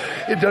from.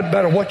 It doesn't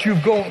matter what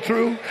you've gone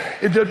through.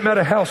 It doesn't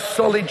matter how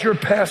sullied your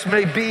past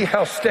may be,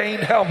 how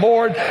stained, how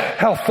marred,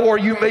 how far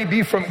you may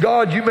be from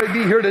God. You may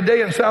be here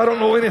today and say, I don't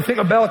know anything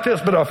about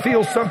this, but I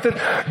feel something.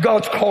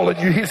 God's calling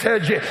you. He's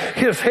had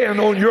His hand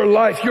on your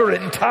life, your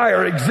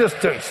entire existence.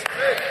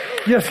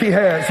 Yes, He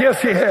has.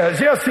 Yes, He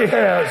has. Yes, He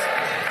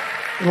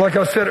has. Like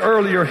I said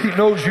earlier, He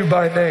knows you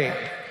by name.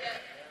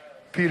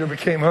 Peter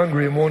became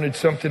hungry and wanted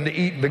something to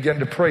eat and began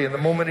to pray. And the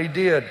moment he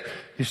did,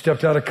 he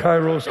stepped out of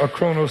Kairos or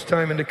Chronos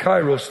time into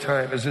Kairos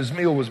time as his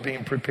meal was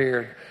being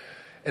prepared.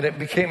 And it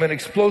became an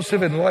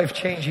explosive and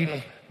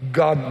life-changing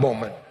God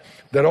moment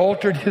that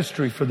altered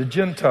history for the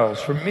Gentiles,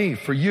 for me,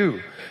 for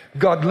you.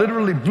 God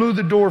literally blew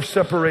the door of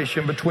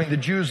separation between the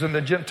Jews and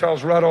the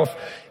Gentiles right off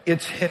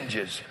its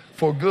hinges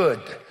for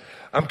good.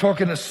 I'm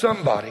talking to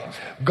somebody.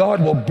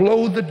 God will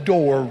blow the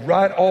door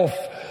right off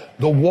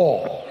the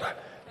wall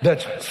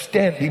that's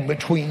standing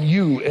between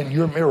you and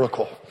your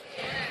miracle.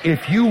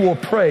 If you will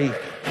pray,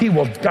 He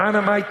will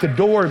dynamite the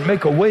door and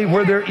make a way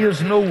where there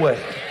is no way.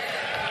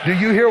 Do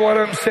you hear what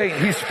I'm saying?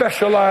 He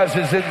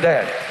specializes in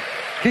that.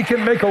 He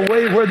can make a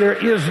way where there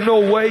is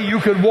no way.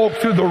 You could walk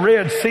through the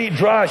Red Sea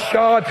dry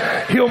shod.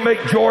 He'll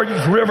make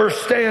Jordan's river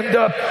stand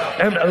up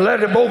and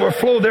let him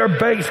overflow their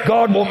banks.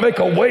 God will make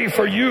a way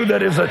for you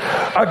that is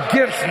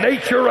against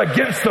nature,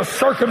 against the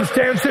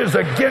circumstances,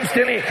 against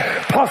any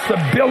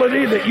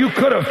possibility that you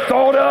could have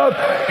thought of.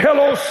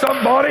 Hello,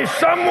 somebody.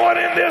 Someone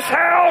in this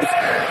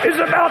house is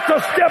about to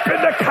step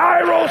into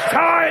Kairos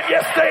time.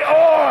 Yes, they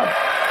are.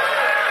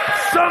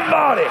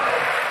 Somebody.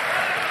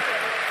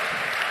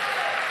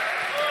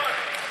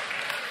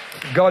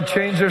 God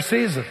changed their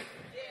season.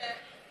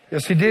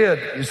 Yes, He did.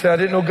 You say, I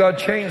didn't know God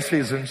changed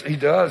seasons. He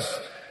does.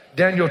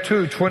 Daniel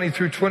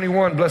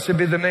 2:20-21. Blessed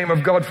be the name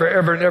of God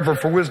forever and ever,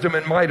 for wisdom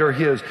and might are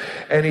His.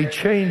 And He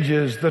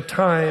changes the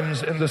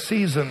times and the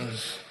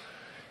seasons.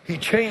 He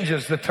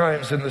changes the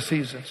times and the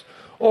seasons.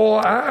 Oh,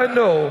 I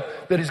know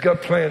that He's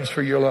got plans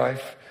for your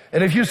life.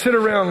 And if you sit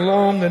around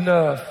long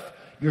enough,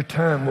 your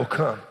time will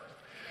come.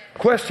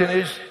 Question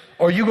is,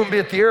 are you going to be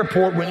at the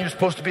airport when you're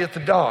supposed to be at the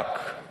dock?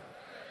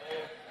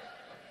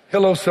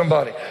 Hello,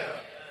 somebody.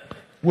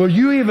 Will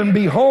you even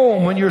be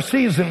home when your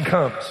season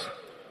comes?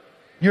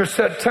 Your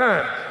set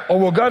time? Or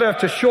will God have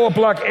to show up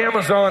like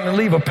Amazon and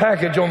leave a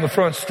package on the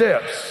front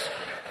steps?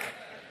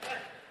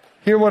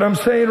 Hear what I'm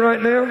saying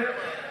right now?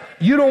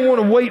 You don't want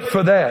to wait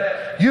for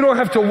that. You don't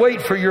have to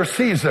wait for your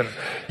season.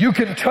 You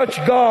can touch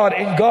God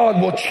and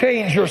God will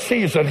change your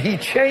season. He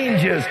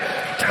changes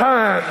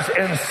times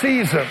and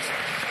seasons.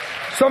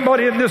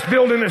 Somebody in this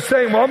building is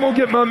saying, well, I'm going to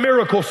get my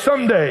miracle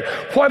someday.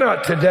 Why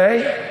not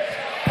today?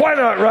 Why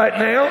not right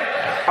now?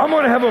 I'm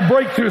going to have a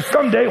breakthrough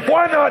someday.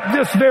 Why not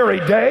this very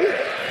day?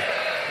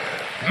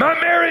 My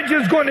marriage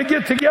is going to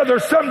get together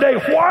someday.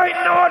 Why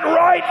not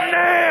right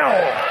now?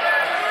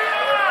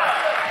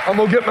 I'm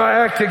going to get my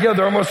act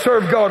together. I'm going to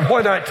serve God.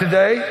 Why not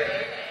today?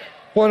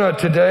 Why not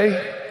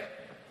today?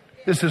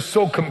 This is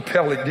so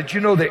compelling. Did you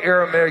know the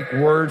Aramaic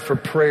word for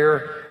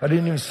prayer? I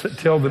didn't even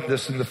tell them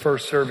this in the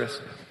first service.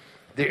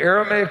 The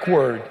Aramaic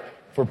word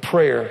for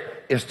prayer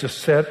is to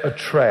set a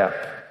trap.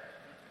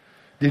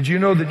 Did you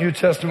know the New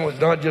Testament was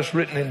not just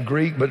written in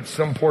Greek, but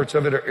some parts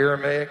of it are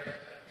Aramaic?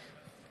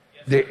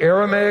 The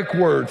Aramaic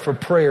word for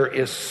prayer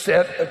is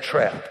set a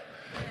trap.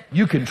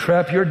 You can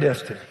trap your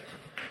destiny.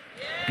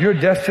 Your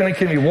destiny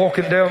can be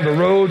walking down the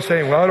road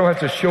saying, well, I don't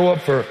have to show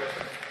up for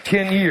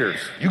 10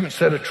 years. You can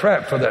set a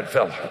trap for that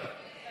fellow.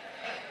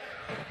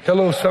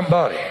 Hello,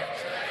 somebody.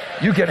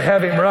 You can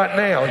have him right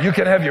now. You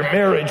can have your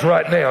marriage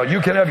right now.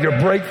 You can have your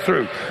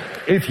breakthrough.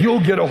 If you'll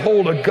get a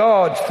hold of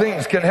God,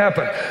 things can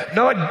happen.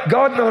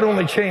 God not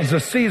only changed the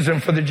season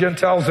for the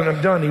Gentiles, and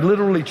I'm done, He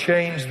literally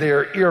changed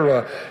their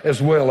era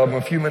as well. I'm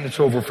a few minutes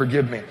over,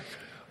 forgive me.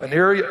 An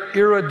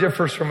era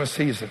differs from a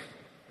season.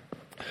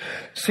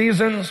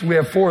 Seasons, we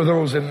have 4 of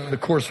those in the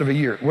course of a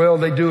year. Well,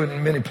 they do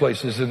in many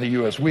places in the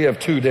U.S. We have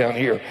 2 down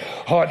here,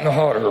 hot and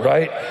hotter,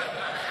 right?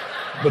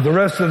 But the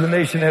rest of the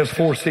nation has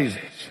 4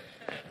 seasons.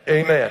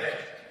 Amen.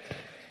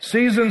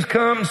 Seasons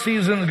come,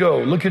 seasons go.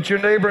 Look at your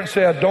neighbor and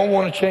say, I don't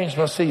want to change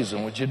my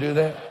season. Would you do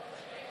that?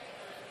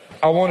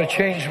 I want to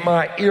change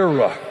my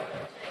era.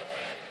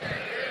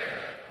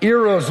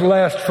 Eras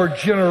last for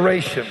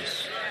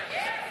generations.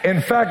 In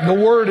fact, the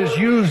word is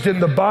used in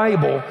the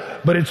Bible,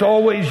 but it's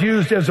always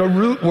used as a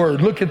root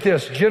word. Look at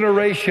this,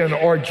 generation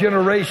or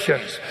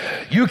generations.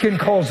 You can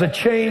cause a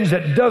change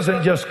that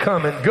doesn't just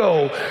come and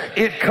go.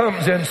 It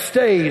comes and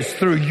stays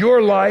through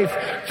your life,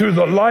 through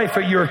the life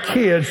of your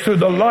kids, through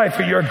the life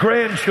of your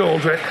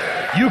grandchildren.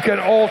 You can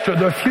alter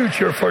the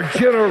future for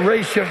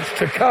generations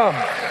to come.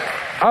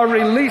 I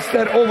release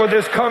that over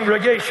this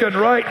congregation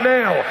right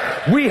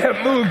now. We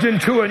have moved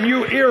into a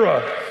new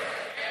era.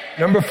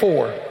 Number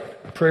 4.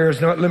 Prayer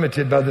is not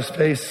limited by the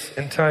space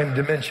and time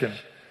dimension.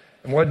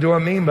 And what do I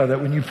mean by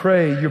that? When you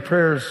pray, your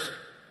prayers,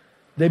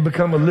 they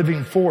become a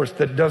living force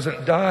that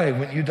doesn't die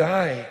when you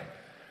die.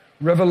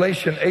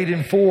 Revelation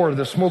 8:4,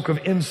 the smoke of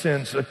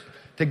incense,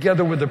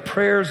 together with the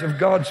prayers of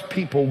God's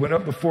people, went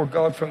up before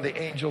God from the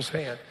angel's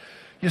hand.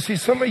 You see,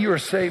 some of you are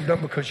saved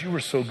not because you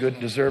were so good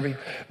and deserving,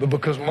 but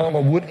because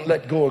mama wouldn't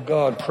let go of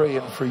God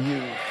praying for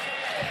you.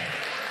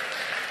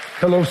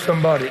 Hello,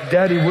 somebody.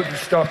 Daddy wouldn't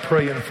stop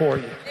praying for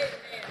you.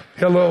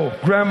 Hello,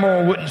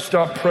 grandma wouldn't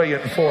stop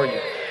praying for you.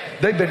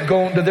 They've been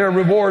going to their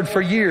reward for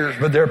years,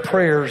 but their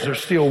prayers are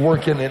still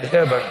working in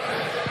heaven.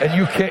 And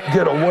you can't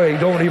get away.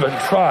 Don't even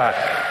try.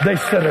 They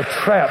set a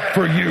trap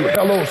for you.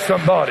 Hello,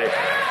 somebody.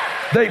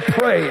 They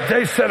prayed.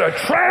 They set a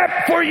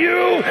trap for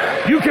you.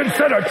 You can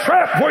set a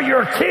trap for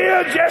your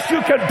kids. Yes,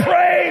 you can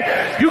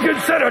pray. You can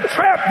set a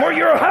trap for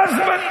your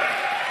husband.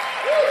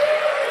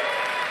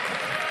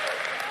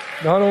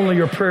 Not only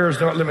are prayers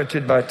not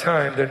limited by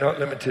time, they're not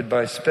limited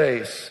by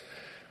space.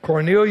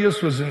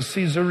 Cornelius was in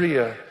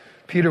Caesarea.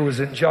 Peter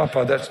was in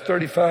Joppa. That's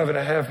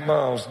 35.5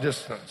 miles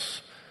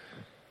distance.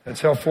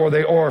 That's how far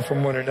they are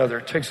from one another.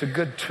 It takes a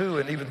good 2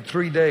 and even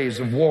 3 days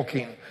of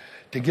walking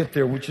to get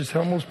there, which is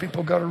how most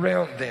people got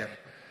around then.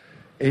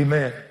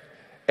 Amen.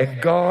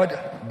 And God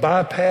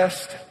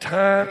bypassed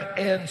time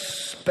and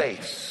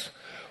space.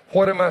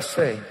 What am I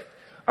saying?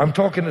 I'm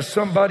talking to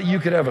somebody. You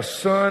could have a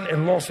son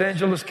in Los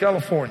Angeles,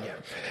 California,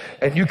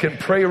 and you can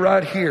pray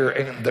right here,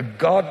 and the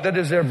God that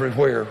is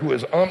everywhere, who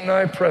is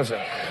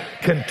omnipresent,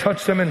 can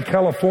touch them in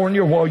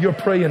California while you're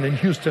praying in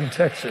Houston,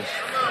 Texas.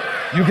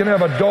 You can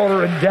have a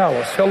daughter in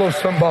Dallas. Hello,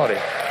 somebody.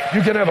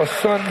 You can have a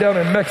son down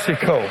in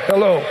Mexico.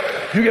 Hello.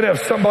 You can have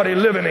somebody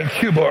living in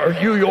Cuba or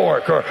New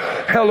York, or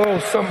hello,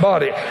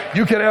 somebody.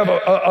 You can have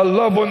a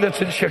loved one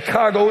that's in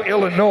Chicago,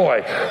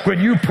 Illinois.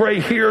 When you pray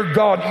here,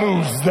 God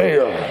moves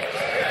there.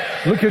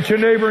 Look at your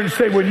neighbor and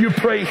say, when you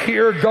pray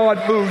here,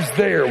 God moves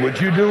there.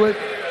 Would you do it?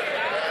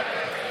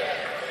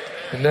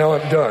 And now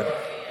I'm done.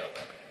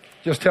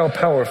 Just how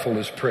powerful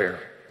is prayer?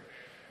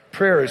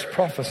 Prayer is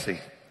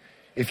prophecy.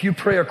 If you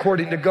pray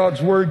according to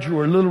God's word, you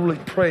are literally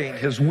praying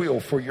His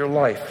will for your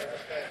life.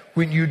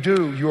 When you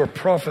do, you are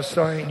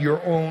prophesying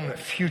your own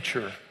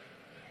future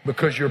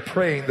because you're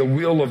praying the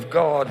will of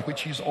God,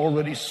 which He's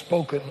already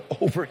spoken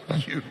over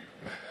you.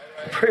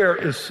 Prayer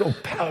is so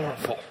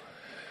powerful.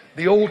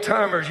 The old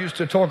timers used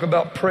to talk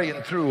about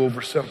praying through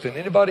over something.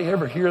 Anybody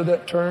ever hear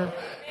that term?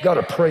 Got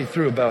to pray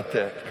through about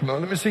that. Come on,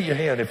 let me see your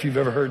hand if you've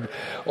ever heard.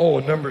 Oh,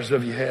 numbers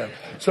of you have.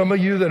 Some of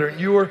you that are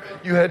newer,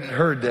 you hadn't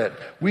heard that.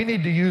 We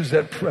need to use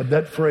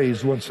that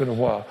phrase once in a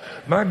while.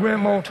 My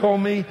grandma told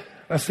me,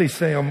 I see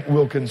Sam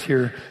Wilkins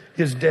here.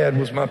 His dad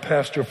was my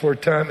pastor for a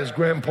time. His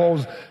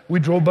grandpa's, we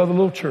drove by the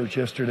little church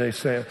yesterday,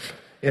 Sam,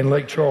 in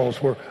Lake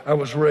Charles, where I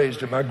was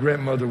raised, and my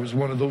grandmother was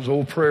one of those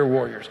old prayer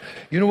warriors.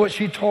 You know what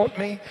she taught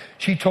me?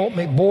 She taught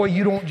me, boy,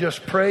 you don't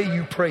just pray,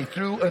 you pray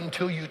through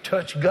until you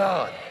touch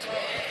God.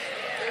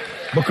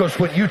 Because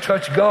when you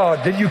touch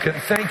God, then you can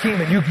thank Him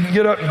and you can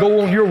get up and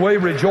go on your way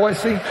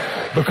rejoicing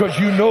because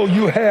you know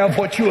you have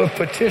what you have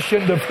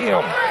petitioned of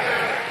Him.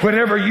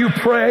 Whenever you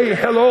pray,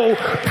 hello,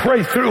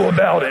 pray through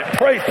about it.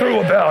 Pray through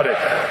about it.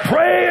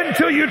 Pray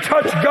until you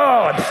touch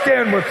God.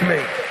 Stand with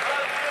me.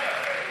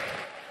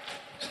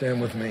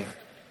 Stand with me.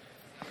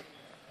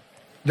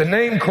 The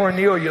name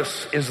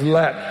Cornelius is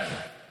Latin.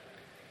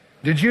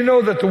 Did you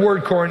know that the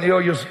word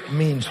Cornelius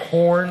means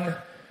horn?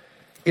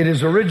 It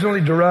is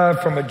originally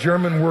derived from a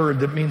German word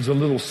that means a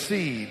little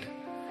seed.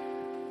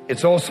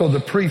 It's also the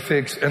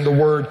prefix in the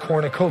word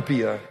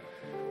cornucopia,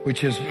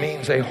 which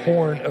means a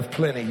horn of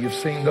plenty. You've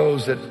seen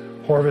those at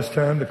harvest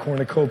time, the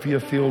cornucopia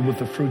filled with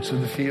the fruits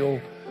of the field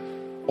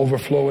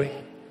overflowing.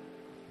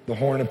 The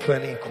horn of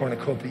plenty,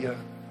 cornucopia.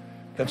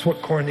 That's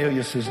what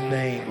Cornelius'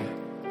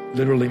 name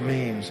literally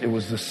means. It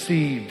was the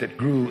seed that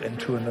grew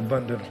into an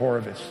abundant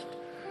harvest.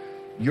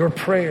 Your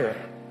prayer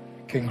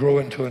can grow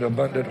into an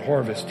abundant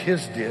harvest.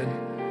 His did,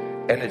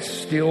 and it's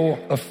still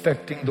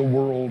affecting the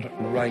world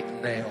right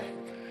now.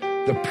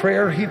 The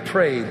prayer he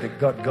prayed that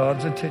got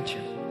God's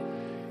attention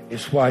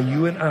is why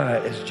you and I,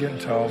 as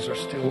Gentiles, are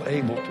still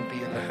able to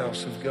be in the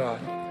house of God.